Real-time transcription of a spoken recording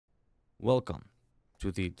Welcome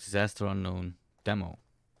to the Disaster Unknown demo.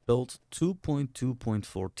 Build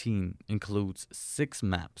 2.2.14 includes 6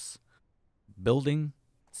 maps: Building,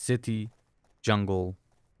 City, Jungle,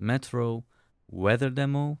 Metro, Weather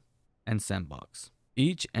Demo, and Sandbox.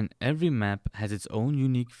 Each and every map has its own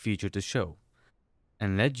unique feature to show,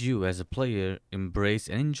 and let you as a player embrace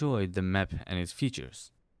and enjoy the map and its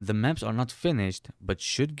features. The maps are not finished, but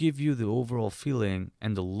should give you the overall feeling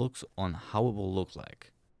and the looks on how it will look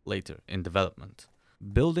like later in development.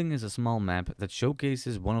 Building is a small map that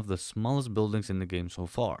showcases one of the smallest buildings in the game so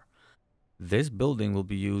far. This building will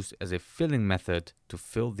be used as a filling method to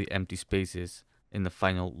fill the empty spaces in the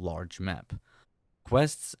final large map.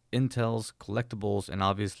 Quests, intels, collectibles, and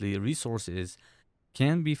obviously resources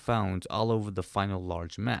can be found all over the final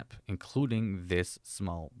large map, including this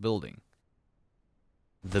small building.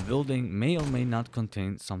 The building may or may not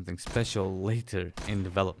contain something special later in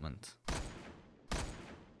development.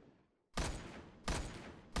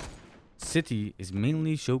 City is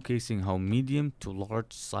mainly showcasing how medium to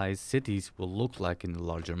large size cities will look like in the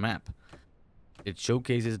larger map. It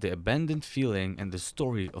showcases the abandoned feeling and the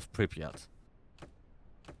story of Pripyat.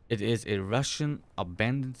 It is a Russian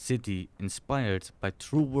abandoned city inspired by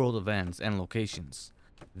true world events and locations.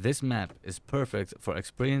 This map is perfect for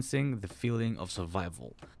experiencing the feeling of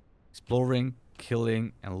survival. Exploring,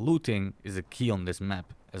 killing, and looting is a key on this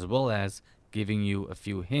map, as well as giving you a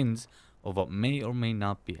few hints of what may or may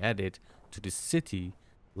not be added to the city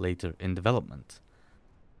later in development.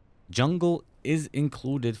 Jungle is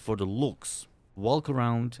included for the looks. Walk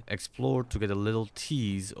around, explore to get a little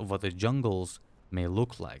tease of what the jungles may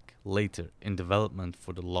look like later in development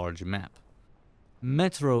for the large map.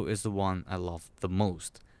 Metro is the one I love the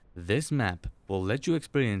most. This map will let you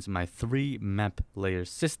experience my 3 map layer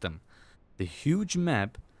system. The huge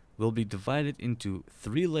map will be divided into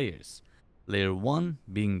 3 layers. Layer 1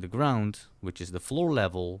 being the ground, which is the floor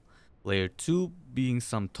level, Layer 2 being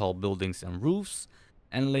some tall buildings and roofs,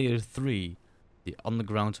 and Layer 3, the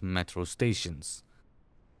underground metro stations.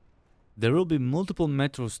 There will be multiple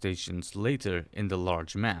metro stations later in the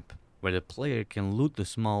large map, where the player can loot the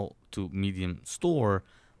small to medium store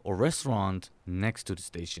or restaurant next to the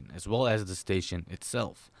station, as well as the station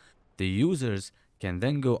itself. The users can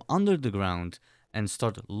then go under the ground and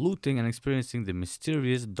start looting and experiencing the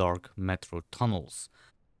mysterious dark metro tunnels.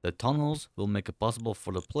 The tunnels will make it possible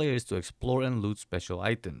for the players to explore and loot special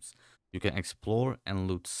items. You can explore and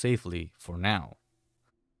loot safely for now.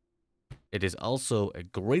 It is also a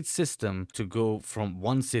great system to go from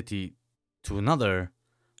one city to another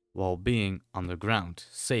while being underground,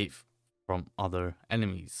 safe from other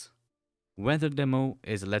enemies. Weather Demo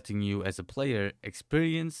is letting you as a player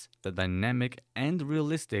experience the dynamic and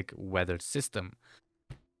realistic weather system.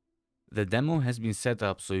 The demo has been set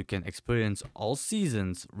up so you can experience all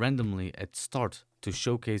seasons randomly at start to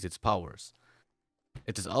showcase its powers.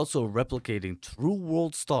 It is also replicating true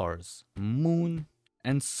world stars, moon,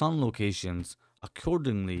 and sun locations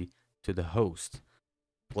accordingly to the host.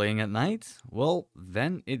 Playing at night? Well,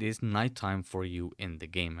 then it is nighttime for you in the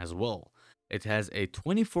game as well. It has a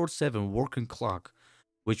 24/7 working clock,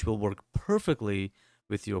 which will work perfectly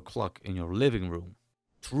with your clock in your living room.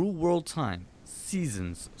 True world time,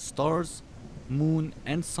 seasons, stars, moon,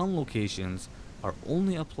 and sun locations are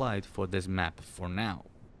only applied for this map for now.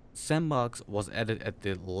 Sandbox was added at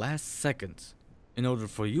the last second in order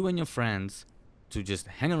for you and your friends to just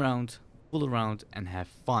hang around, fool around, and have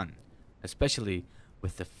fun, especially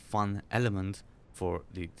with the fun element for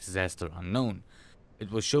the Disaster Unknown.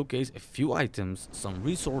 It will showcase a few items, some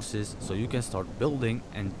resources, so you can start building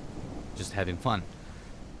and just having fun.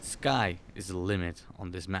 Sky is the limit on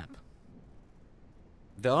this map.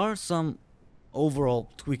 There are some overall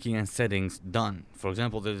tweaking and settings done. For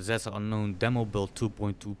example, the Disaster Unknown demo build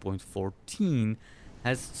 2.2.14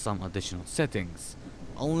 has some additional settings.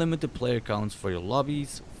 Unlimited player counts for your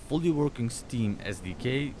lobbies, fully working Steam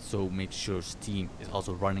SDK, so make sure Steam is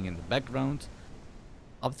also running in the background,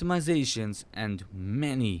 optimizations, and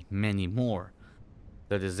many more.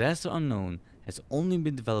 The Disaster Unknown has only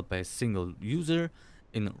been developed by a single user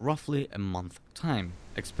in roughly a month time.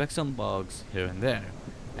 Expect some bugs here and there.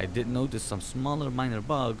 I did notice some smaller minor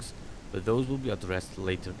bugs, but those will be addressed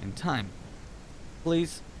later in time.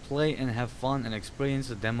 Please play and have fun and experience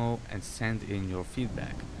the demo and send in your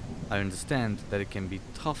feedback. I understand that it can be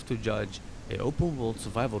tough to judge an open world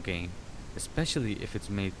survival game, especially if it's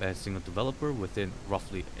made by a single developer within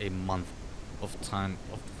roughly a month of time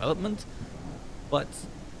of development, but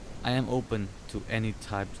I am open to any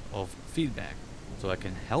type of feedback so I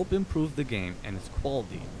can help improve the game and its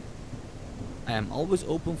quality. I am always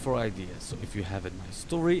open for ideas, so if you have a nice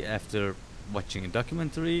story after watching a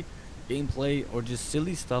documentary, gameplay, or just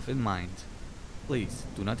silly stuff in mind, please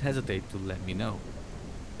do not hesitate to let me know.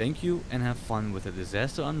 Thank you and have fun with the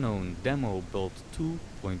Disaster Unknown demo build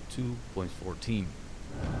 2.2.14.